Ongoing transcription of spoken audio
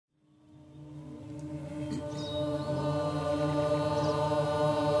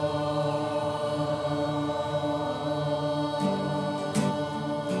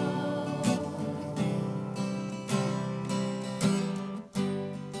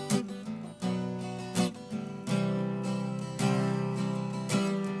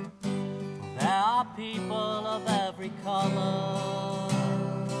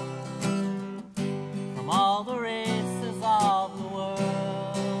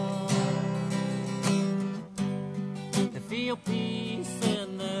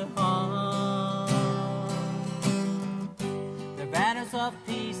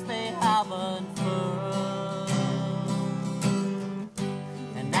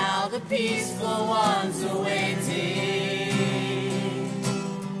the peaceful ones are waiting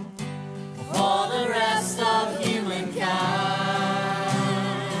for the rest of humankind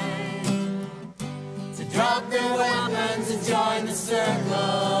to drop their weapons and join the circle.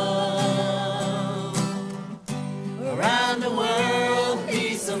 Around the world,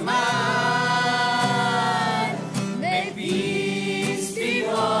 peace of mind. May peace be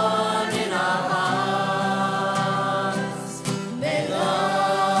born in our hearts. May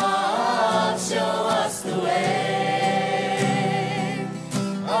love show us the way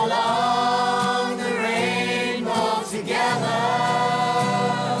along the rainbow together.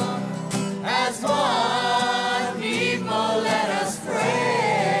 As one people, let us pray.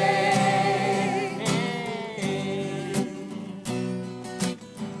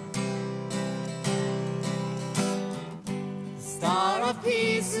 Star of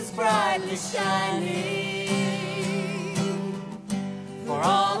peace is brightly shining for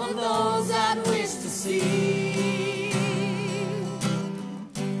all of those that wish to see.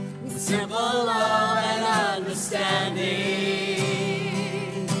 With simple love and understanding,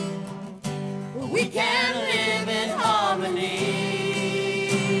 we can live in harmony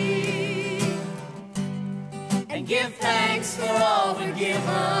and give thanks for all we're given.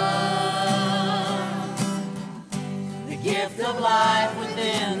 The gift of life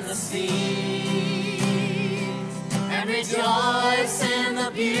within the seeds, and rejoice in the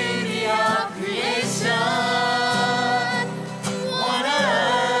beauty of creation. One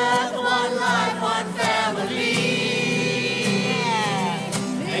earth, one life, one family.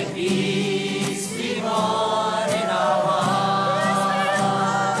 May peace